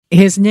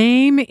His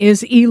name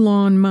is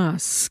Elon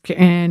Musk.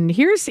 And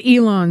here's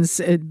Elon's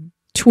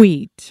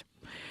tweet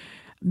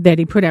that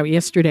he put out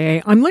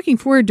yesterday. I'm looking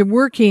forward to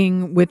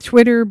working with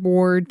Twitter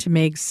board to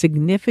make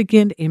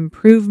significant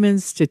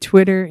improvements to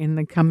Twitter in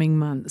the coming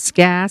months.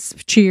 Gasp,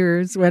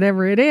 cheers,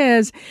 whatever it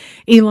is.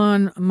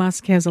 Elon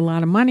Musk has a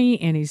lot of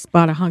money and he's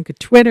bought a hunk of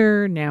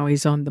Twitter. Now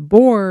he's on the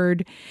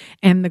board.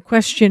 And the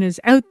question is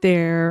out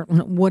there,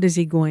 what is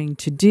he going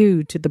to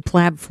do to the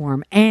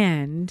platform?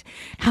 And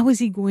how is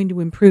he going to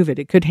improve it?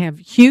 It could have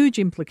huge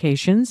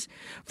implications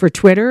for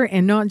Twitter,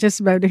 and not just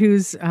about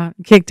who's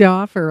kicked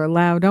off or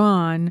allowed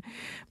on,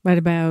 but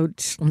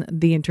about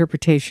the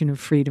interpretation of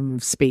freedom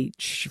of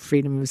speech.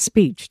 Freedom of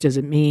speech, does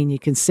it mean you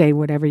can say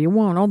whatever you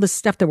want? All the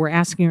stuff that we're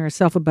asking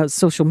ourselves about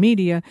social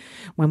media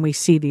when we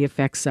see the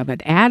effects of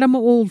it. Adam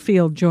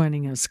Oldfield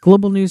joining us,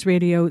 Global News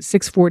Radio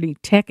 640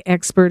 tech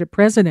expert,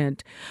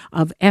 president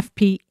of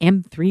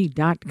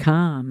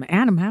FPM3.com.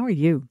 Adam, how are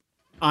you?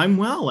 I'm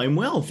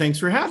well. Thanks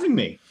for having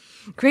me.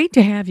 Great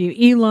to have you.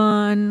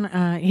 Elon,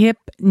 hip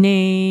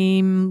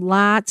name,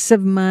 lots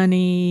of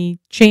money,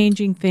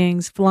 changing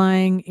things,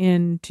 flying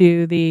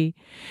into the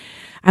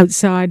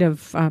outside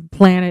of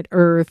planet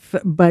Earth.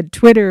 But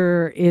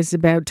Twitter is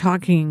about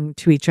talking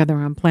to each other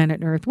on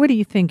planet Earth. What do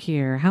you think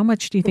here? How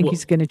much do you think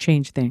he's going to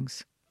change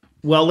things?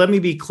 Well, let me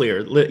be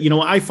clear.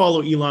 I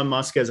follow Elon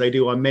Musk as I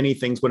do on many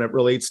things when it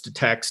relates to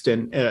text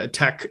and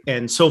tech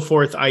and so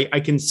forth.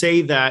 I can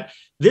say that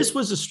this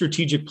was a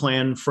strategic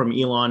plan from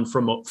Elon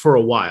for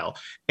a while.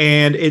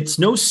 And it's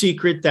no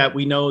secret that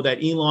we know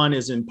that Elon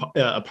is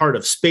a part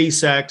of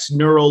SpaceX,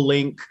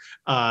 Neuralink,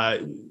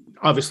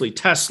 obviously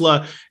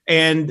Tesla.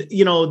 And,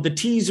 the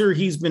teaser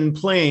he's been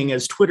playing,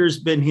 as Twitter's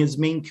been his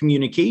main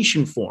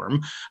communication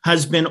form,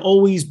 has been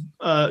always,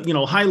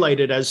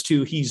 highlighted as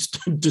to he's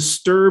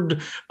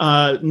disturbed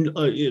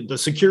the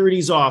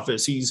securities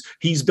office.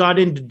 He's got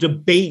into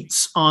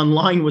debates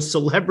online with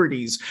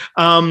celebrities.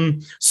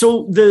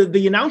 So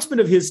the announcement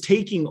of his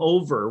taking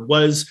over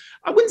was,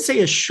 I wouldn't say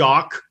a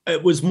shock.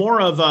 It was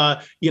more of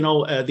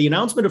the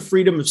announcement of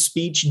freedom of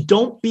speech.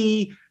 Don't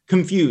be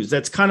confused.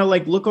 That's kind of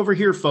like, look over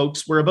here,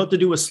 folks. We're about to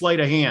do a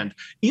sleight of hand.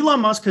 Elon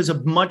Musk has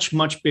a much,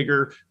 much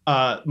bigger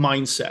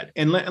mindset.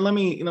 And let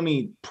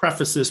me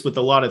preface this with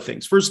a lot of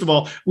things. First of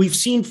all, we've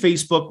seen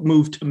Facebook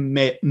move to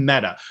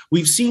Meta.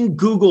 We've seen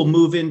Google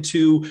move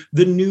into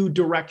the new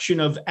direction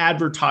of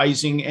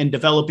advertising and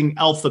developing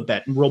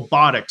alphabet and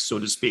robotics, so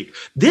to speak.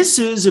 This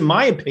is, in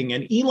my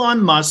opinion,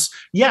 Elon Musk,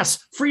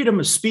 yes, freedom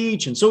of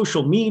speech and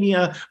social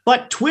media,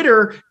 but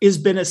Twitter has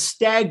been a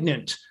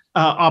stagnant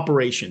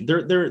operation.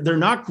 They're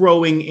not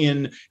growing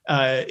in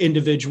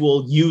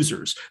individual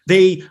users.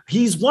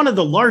 He's one of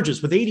the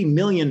largest with 80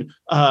 million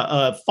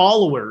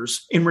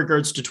followers in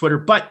regards to Twitter.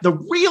 But the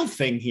real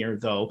thing here,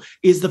 though,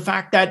 is the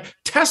fact that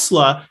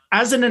Tesla,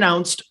 as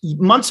announced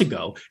months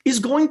ago, is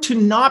going to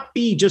not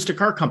be just a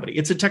car company.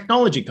 It's a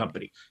technology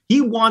company.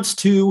 He wants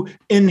to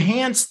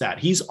enhance that.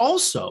 He's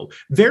also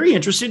very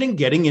interested in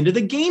getting into the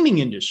gaming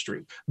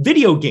industry,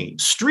 video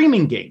games,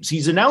 streaming games.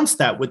 He's announced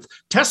that with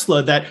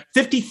Tesla that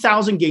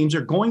 50,000 games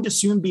are going to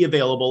soon be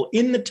available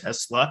in the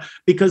Tesla,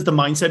 because the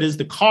mindset is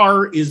the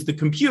car is the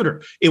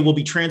computer. It will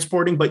be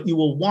transporting, but you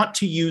will want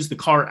to use the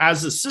car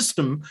as a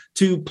system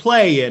to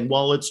play in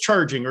while it's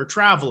charging or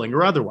traveling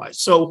or otherwise.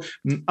 So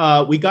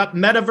we got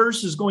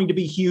metaverse is going to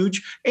be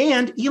huge,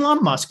 and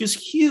Elon Musk is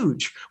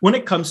huge when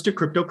it comes to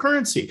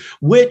cryptocurrency,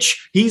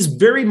 which he's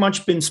very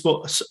much been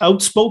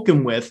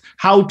outspoken with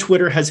how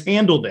Twitter has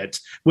handled it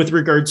with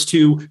regards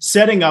to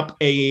setting up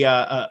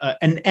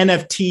an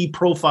NFT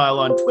profile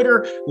on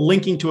Twitter,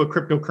 linking to a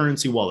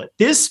cryptocurrency wallet.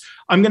 This,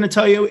 I'm going to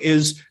tell you,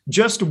 is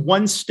just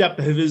one step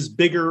of his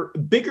bigger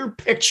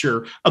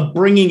picture of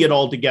bringing it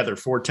all together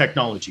for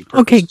technology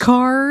purposes. Okay,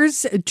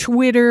 cars,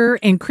 Twitter,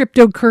 and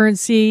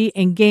cryptocurrency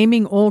and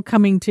gaming all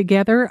coming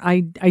together.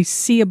 I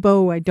see a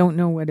bow. I don't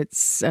know what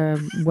it's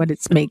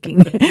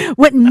making.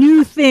 What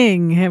new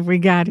thing have we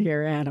got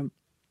here, Adam?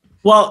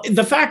 Well,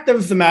 the fact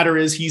of the matter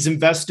is he's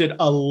invested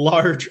a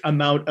large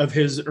amount of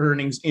his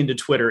earnings into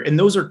Twitter, and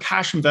those are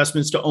cash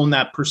investments to own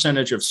that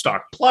percentage of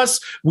stock. Plus,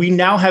 we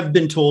now have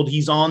been told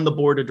he's on the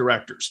board of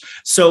directors.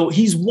 So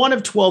he's one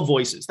of 12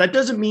 voices. That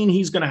doesn't mean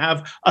he's going to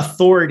have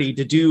authority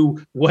to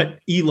do what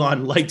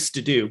Elon likes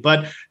to do,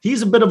 but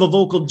he's a bit of a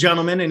vocal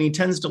gentleman, and he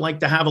tends to like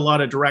to have a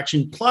lot of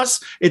direction.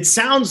 Plus, it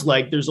sounds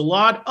like there's a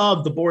lot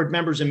of the board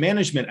members and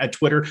management at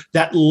Twitter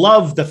that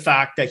love the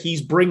fact that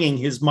he's bringing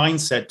his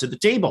mindset to the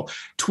table.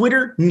 Twitter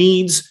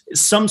needs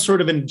some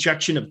sort of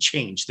injection of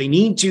change. They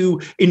need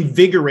to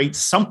invigorate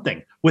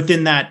something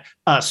within that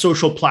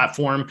social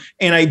platform.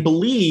 And I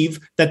believe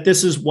that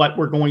this is what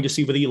we're going to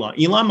see with Elon.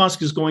 Elon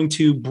Musk is going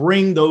to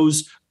bring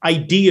those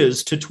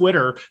ideas to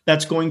Twitter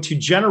that's going to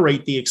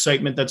generate the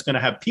excitement, that's going to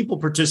have people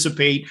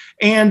participate.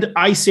 And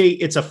I say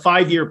it's a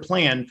 5-year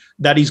plan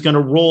that he's going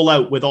to roll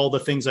out with all the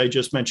things I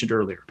just mentioned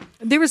earlier.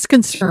 There was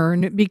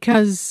concern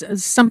because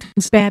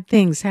sometimes bad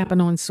things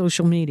happen on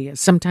social media.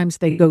 Sometimes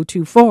they go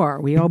too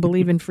far. We all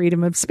believe in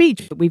freedom of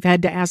speech, but we've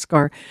had to ask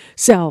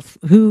ourselves,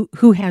 who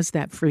has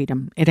that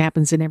freedom? It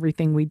happens in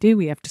everything we do.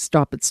 We have to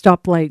stop at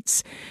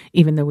stoplights,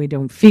 even though we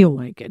don't feel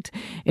like it.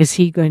 Is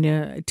he going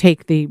to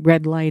take the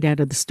red light out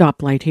of the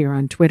stoplight here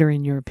on Twitter,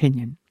 in your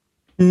opinion?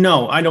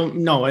 No, I don't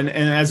know. And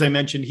as I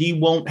mentioned, he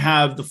won't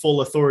have the full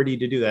authority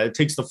to do that. It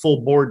takes the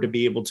full board to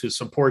be able to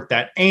support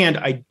that. And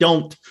I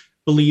don't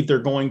believe they're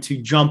going to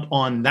jump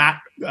on that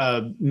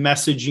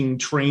messaging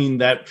train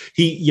that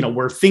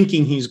we're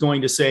thinking he's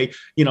going to say,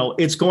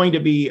 it's going to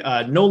be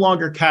no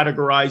longer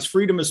categorized.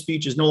 Freedom of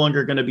speech is no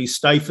longer going to be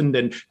stifled,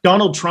 and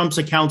Donald Trump's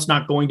account's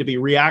not going to be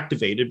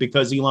reactivated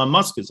because Elon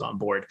Musk is on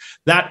board.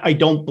 That I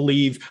don't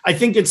believe. I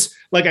think it's,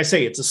 like I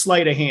say, it's a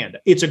sleight of hand.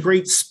 It's a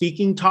great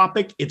speaking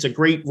topic. It's a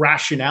great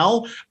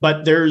rationale,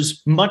 but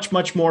there's much,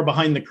 much more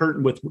behind the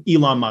curtain with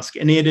Elon Musk,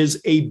 and it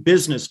is a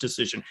business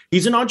decision.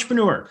 He's an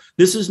entrepreneur.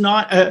 This is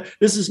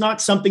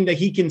not something that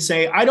he can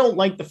say, I don't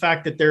like the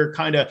fact that they're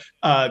kind of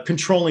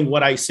controlling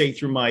what I say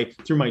through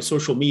my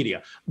social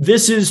media.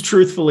 This is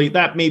truthfully,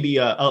 that may be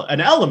an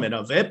element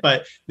of it,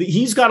 but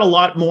he's got a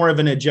lot more of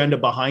an agenda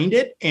behind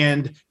it.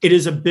 And it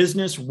is a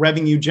business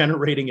revenue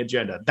generating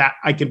agenda that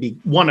I can be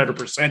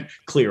 100%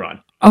 clear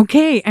on.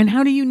 Okay. And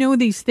how do you know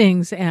these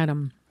things,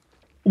 Adam?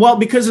 Well,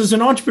 because as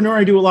an entrepreneur,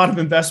 I do a lot of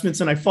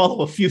investments and I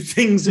follow a few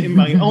things in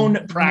my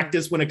own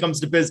practice when it comes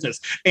to business.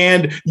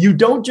 And you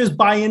don't just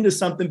buy into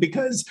something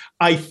because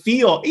I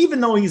feel, even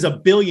though he's a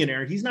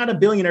billionaire, he's not a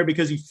billionaire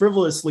because he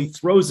frivolously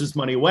throws his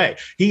money away.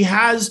 He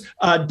has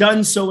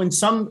done so in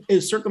some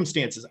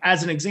circumstances.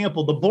 As an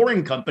example, the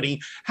Boring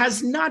Company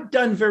has not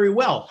done very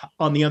well.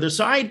 On the other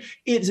side,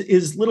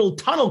 his little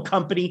tunnel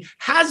company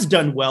has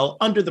done well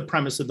under the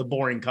premise of the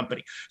Boring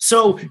Company.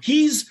 So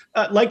he's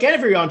like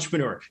every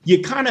entrepreneur,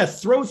 you kind of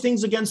throw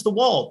things against the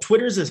wall.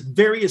 Twitter is a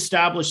very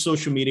established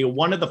social media,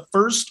 one of the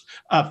first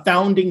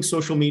founding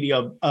social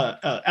media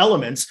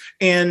elements.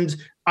 And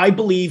I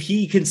believe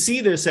he can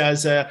see this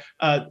as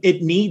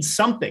it needs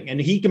something,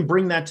 and he can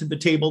bring that to the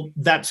table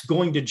that's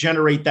going to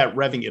generate that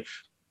revenue.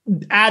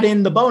 Add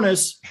in the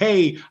bonus,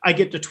 hey, I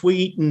get to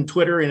tweet and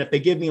Twitter, and if they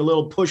give me a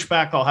little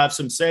pushback, I'll have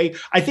some say.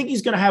 I think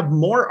he's going to have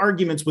more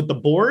arguments with the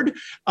board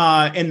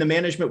and the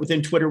management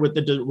within Twitter with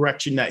the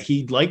direction that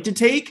he'd like to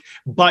take.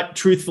 But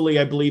truthfully,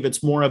 I believe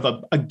it's more of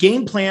a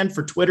game plan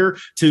for Twitter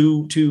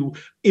to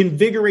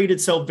invigorate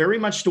itself very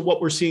much to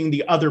what we're seeing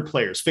the other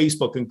players,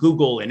 Facebook and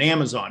Google and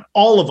Amazon.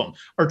 All of them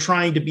are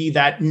trying to be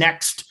that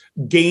next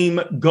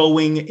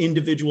game-going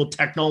individual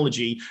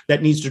technology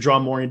that needs to draw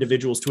more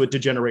individuals to it to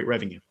generate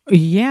revenue.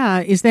 Yeah.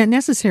 Is that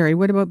necessary?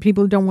 What about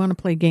people who don't want to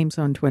play games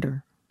on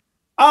Twitter?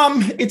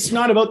 It's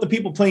not about the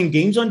people playing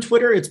games on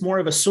Twitter. It's more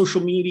of a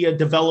social media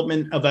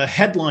development of a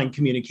headline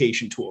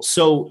communication tool.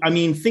 So, I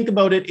mean, think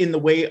about it in the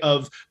way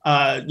of,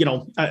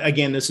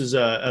 again, this is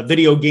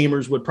video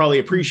gamers would probably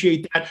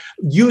appreciate that.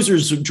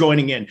 Users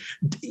joining in.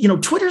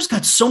 Twitter's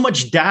got so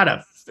much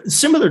data,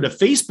 similar to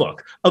Facebook,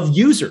 of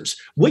users.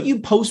 What you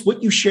post,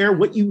 what you share,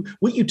 what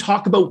you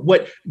talk about,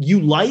 what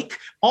you like,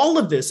 all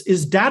of this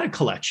is data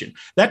collection.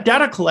 That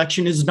data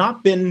collection has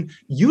not been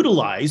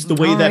utilized the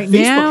way that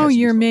Facebook now has.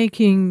 You're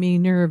making me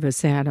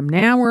nervous, Adam.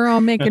 Now we're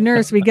all making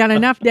nervous. We got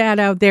enough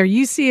data out there.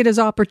 You see it as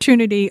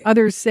opportunity.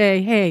 Others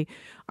say, hey,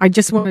 I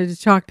just wanted to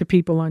talk to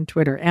people on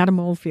Twitter. Adam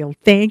Oldfield,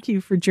 thank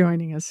you for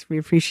joining us. We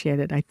appreciate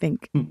it, I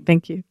think.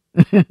 Thank you.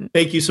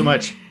 Thank you so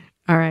much.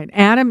 All right.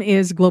 Adam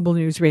is Global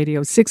News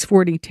Radio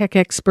 640 tech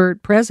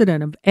expert,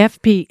 president of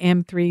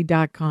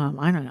FPM3.com.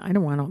 I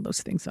don't want all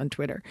those things on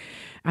Twitter.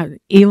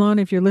 Elon,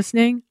 if you're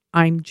listening,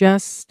 I'm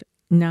just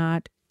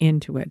not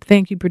into it.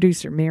 Thank you,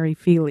 producer Mary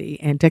Feely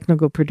and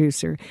technical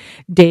producer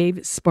Dave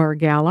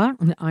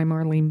Spargala. I'm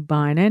Arlene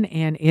Bynon,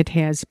 and it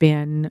has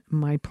been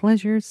my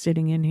pleasure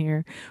sitting in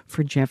here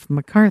for Jeff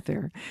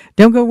MacArthur.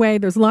 Don't go away.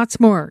 There's lots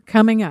more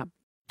coming up.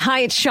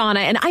 Hi, it's Shauna,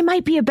 and I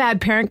might be a bad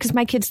parent because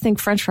my kids think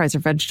French fries are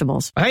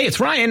vegetables. Hey, it's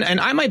Ryan,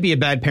 and I might be a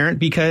bad parent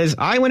because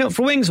I went out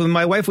for wings when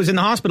my wife was in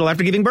the hospital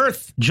after giving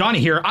birth. Johnny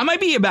here. I might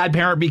be a bad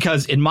parent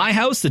because in my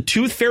house, the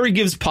tooth fairy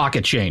gives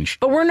pocket change.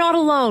 But we're not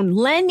alone.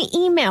 Len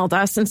emailed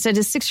us and said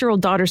his 6-year-old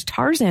daughter's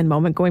Tarzan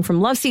moment going from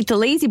love seat to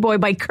lazy boy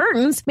by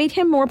curtains made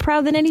him more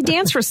proud than any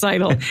dance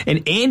recital.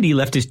 And Andy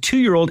left his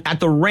 2-year-old at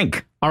the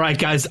rink. All right,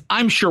 guys,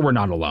 I'm sure we're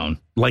not alone.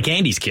 Like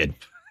Andy's kid.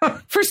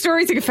 For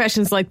stories and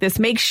confessions like this,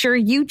 make sure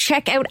you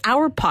check out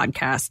our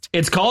podcast.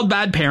 It's called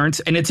Bad Parents,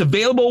 and it's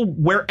available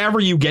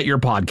wherever you get your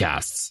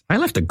podcasts. I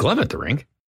left a glove at the rink.